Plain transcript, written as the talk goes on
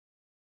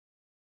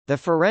The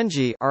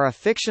Ferengi are a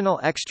fictional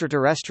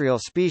extraterrestrial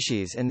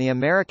species in the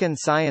American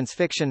science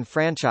fiction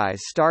franchise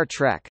Star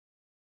Trek.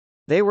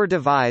 They were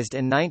devised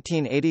in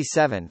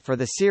 1987 for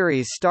the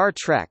series Star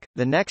Trek: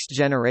 The Next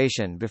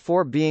Generation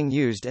before being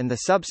used in the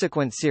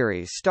subsequent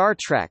series Star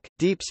Trek: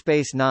 Deep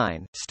Space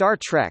Nine, Star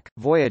Trek: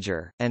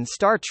 Voyager, and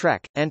Star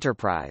Trek: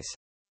 Enterprise.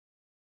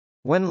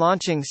 When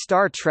launching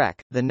Star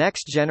Trek: The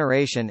Next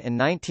Generation in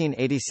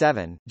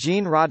 1987,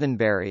 Gene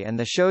Roddenberry and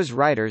the show's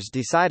writers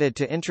decided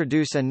to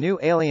introduce a new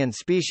alien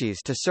species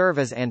to serve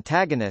as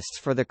antagonists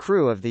for the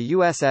crew of the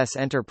USS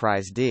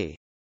Enterprise D.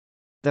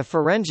 The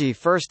Ferengi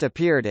first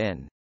appeared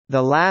in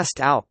The Last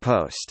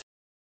Outpost,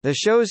 the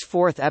show's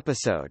fourth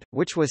episode,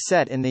 which was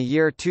set in the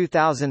year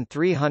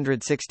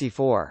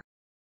 2364.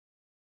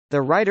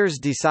 The writers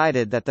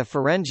decided that the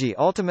Ferengi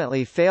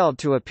ultimately failed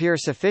to appear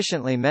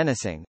sufficiently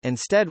menacing,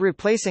 instead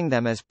replacing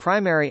them as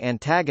primary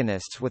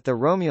antagonists with the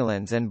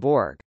Romulans and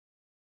Borg.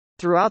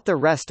 Throughout the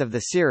rest of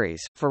the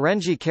series,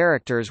 Ferengi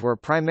characters were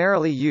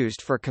primarily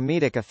used for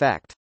comedic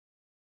effect.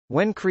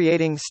 When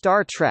creating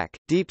Star Trek: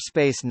 Deep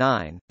Space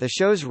Nine, the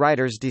show's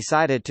writers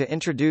decided to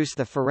introduce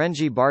the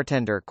Ferengi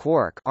bartender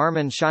Quark,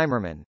 Armin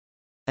Shimerman,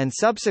 and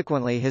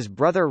subsequently his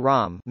brother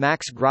Rom,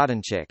 Max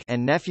Grodenchik,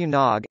 and nephew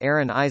Nog,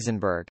 Aaron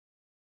Eisenberg,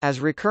 as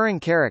recurring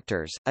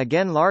characters,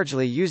 again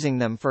largely using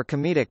them for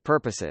comedic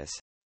purposes.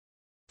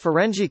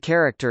 Ferengi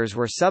characters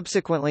were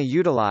subsequently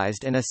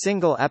utilized in a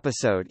single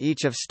episode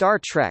each of Star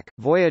Trek: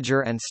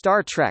 Voyager and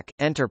Star Trek: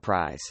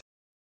 Enterprise.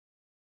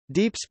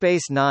 Deep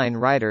Space Nine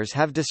writers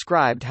have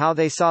described how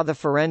they saw the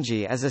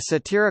Ferengi as a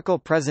satirical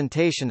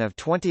presentation of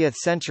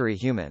 20th-century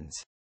humans.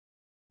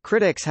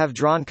 Critics have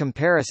drawn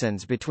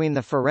comparisons between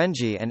the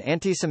Ferengi and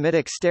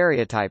anti-Semitic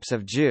stereotypes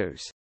of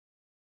Jews.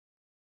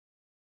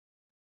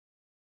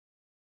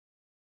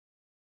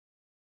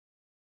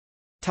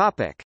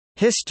 Topic: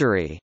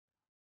 History.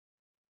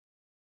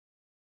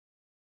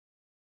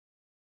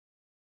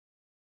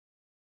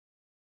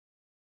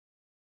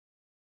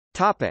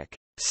 Topic: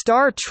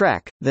 Star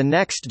Trek: The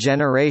Next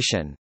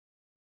Generation.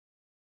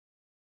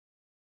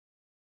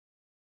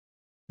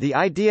 The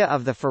idea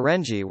of the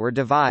Ferengi were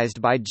devised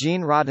by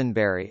Gene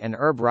Roddenberry and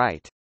Herb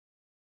Wright.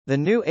 The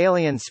new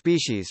alien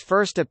species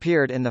first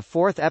appeared in the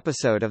fourth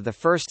episode of the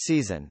first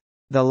season,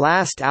 The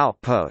Last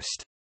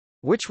Outpost,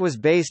 which was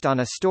based on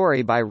a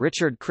story by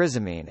Richard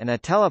Crisamine and a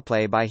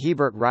teleplay by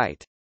Hebert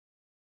Wright.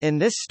 In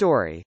this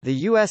story,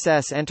 the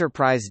USS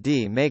Enterprise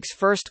D makes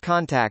first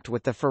contact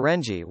with the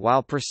Ferengi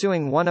while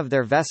pursuing one of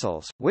their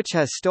vessels, which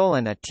has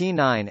stolen a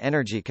T9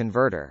 energy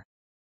converter.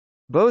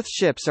 Both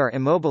ships are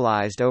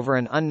immobilized over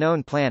an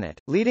unknown planet,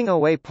 leading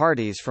away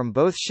parties from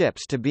both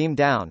ships to beam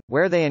down,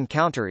 where they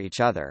encounter each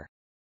other.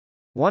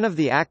 One of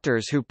the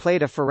actors who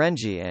played a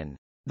Ferengi in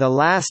The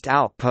Last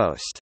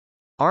Outpost,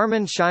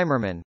 Armin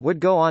Shimerman, would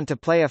go on to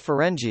play a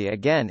Ferengi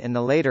again in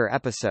the later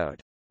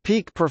episode,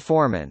 Peak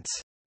Performance,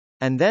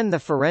 and then the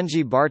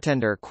Ferengi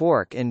bartender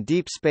Quark in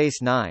Deep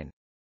Space Nine.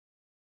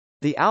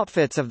 The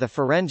outfits of the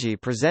Ferengi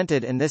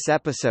presented in this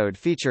episode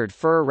featured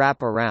fur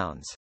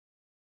wrap-arounds.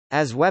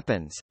 As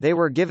weapons, they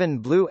were given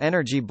blue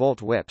energy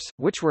bolt whips,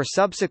 which were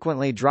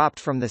subsequently dropped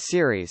from the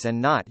series and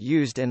not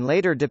used in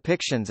later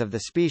depictions of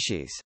the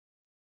species.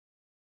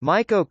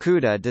 Mike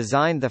Okuda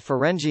designed the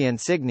Ferengi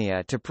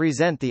insignia to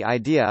present the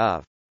idea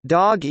of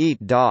dog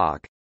eat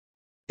dog.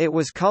 It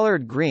was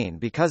colored green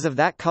because of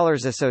that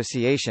color's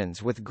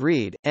associations with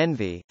greed,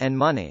 envy, and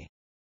money.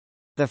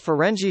 The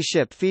Ferengi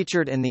ship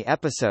featured in the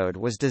episode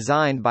was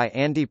designed by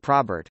Andy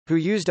Probert, who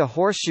used a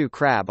horseshoe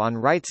crab on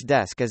Wright's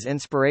desk as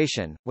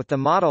inspiration, with the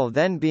model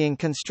then being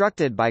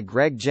constructed by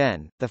Greg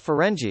Jen. The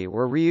Ferengi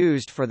were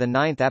reused for the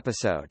ninth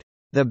episode,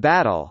 The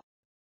Battle,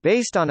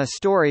 based on a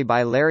story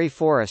by Larry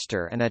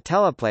Forrester and a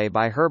teleplay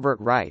by Herbert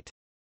Wright.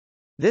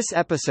 This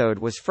episode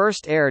was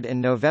first aired in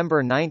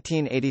November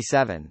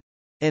 1987.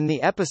 In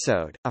the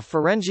episode, a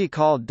Ferengi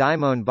called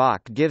Daimon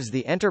Bach gives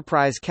the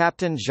Enterprise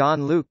captain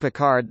Jean-Luc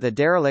Picard the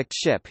derelict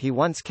ship he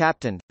once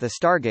captained, the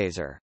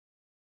Stargazer.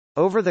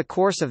 Over the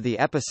course of the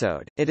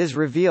episode, it is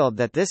revealed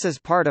that this is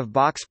part of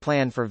Bach's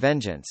plan for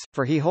vengeance,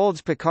 for he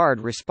holds Picard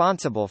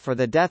responsible for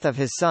the death of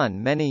his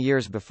son many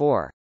years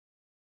before.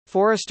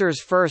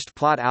 Forrester's first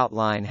plot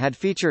outline had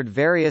featured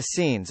various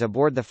scenes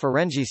aboard the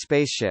Ferengi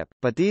spaceship,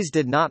 but these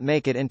did not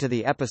make it into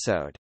the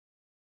episode.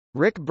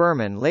 Rick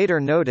Berman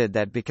later noted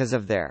that because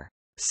of their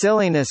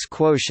silliness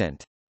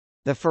quotient,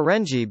 the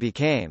Ferengi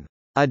became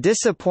a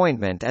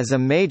disappointment as a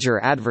major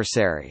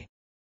adversary.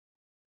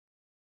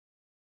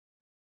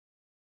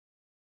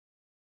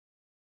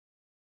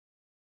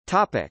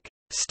 Topic: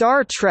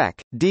 Star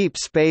Trek: Deep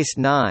Space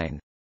Nine.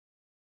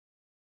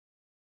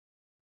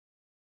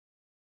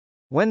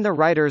 When the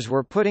writers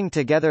were putting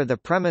together the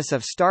premise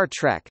of Star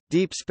Trek: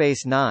 Deep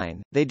Space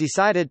Nine, they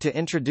decided to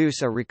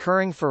introduce a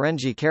recurring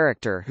Ferengi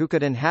character who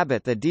could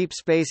inhabit the Deep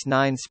Space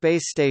Nine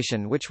space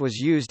station, which was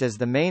used as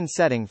the main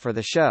setting for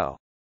the show.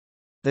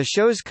 The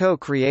show's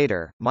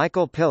co-creator,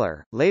 Michael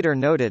Piller, later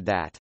noted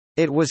that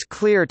It was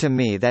clear to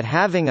me that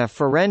having a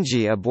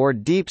Ferengi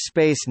aboard Deep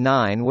Space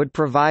Nine would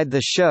provide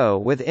the show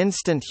with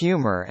instant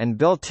humor and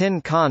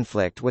built-in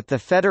conflict with the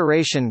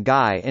Federation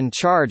guy in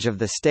charge of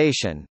the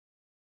station.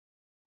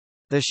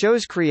 The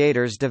show's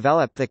creators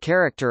developed the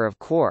character of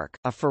Quark,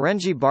 a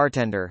Ferengi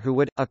bartender who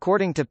would,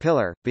 according to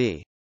Pillar,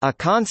 be a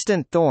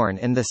constant thorn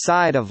in the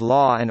side of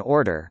law and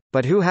order,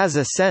 but who has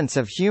a sense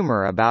of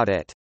humor about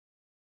it.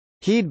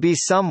 He'd be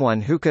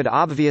someone who could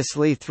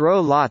obviously throw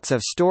lots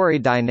of story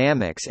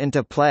dynamics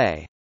into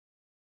play.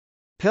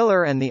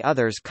 Pillar and the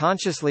others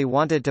consciously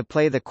wanted to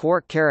play the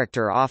Quark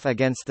character off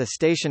against the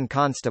station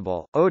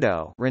constable,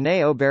 Odo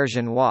René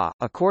Aubergenois,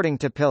 according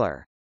to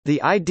Pillar.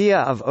 The idea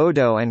of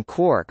Odo and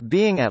Quark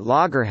being at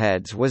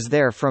loggerheads was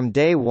there from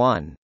day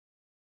one.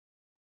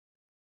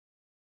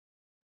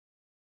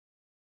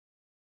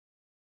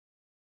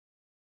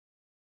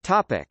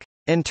 Topic: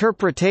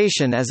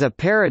 Interpretation as a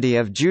parody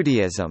of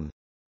Judaism.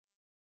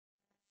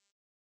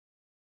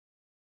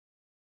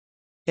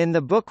 In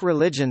the book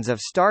Religions of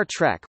Star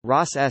Trek,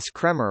 Ross S.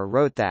 Kremer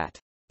wrote that,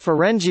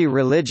 "Ferengi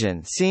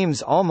religion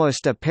seems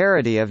almost a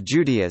parody of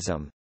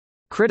Judaism.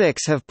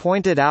 Critics have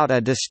pointed out a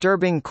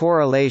disturbing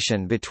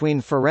correlation between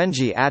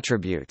Ferengi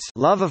attributes,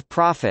 love of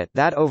profit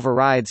that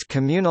overrides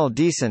communal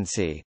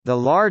decency, the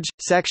large,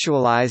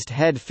 sexualized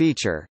head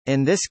feature,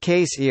 in this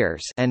case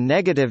ears, and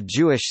negative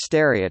Jewish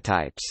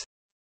stereotypes."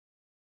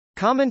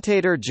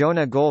 Commentator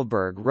Jonah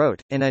Goldberg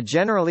wrote, in a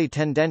generally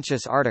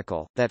tendentious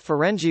article, that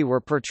Ferengi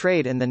were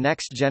portrayed in The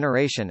Next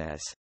Generation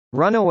as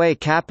runaway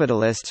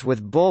capitalists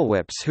with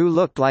bullwhips who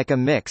looked like a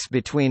mix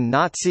between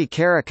Nazi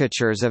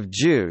caricatures of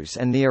Jews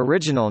and the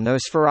original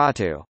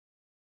Nosferatu.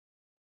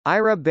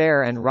 Ira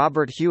Behr and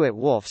Robert Hewitt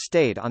Wolf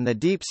state on the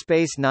Deep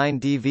Space Nine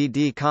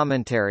DVD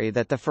commentary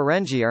that the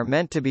Ferengi are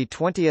meant to be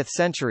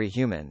 20th-century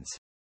humans.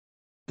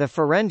 The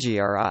Ferengi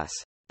are us.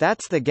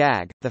 That's the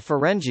gag, the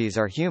Ferengis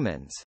are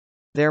humans.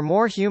 They're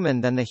more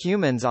human than the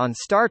humans on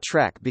Star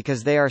Trek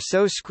because they are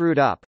so screwed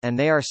up, and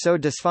they are so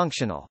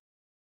dysfunctional.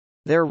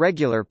 They're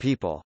regular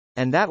people.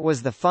 And that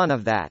was the fun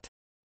of that.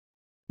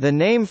 The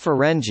name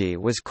Ferengi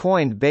was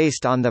coined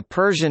based on the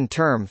Persian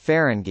term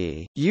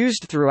Ferengi,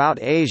 used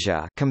throughout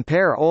Asia,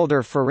 compare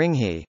older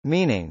Ferengi,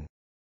 meaning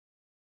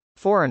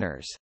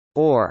foreigners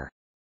or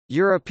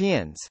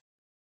Europeans.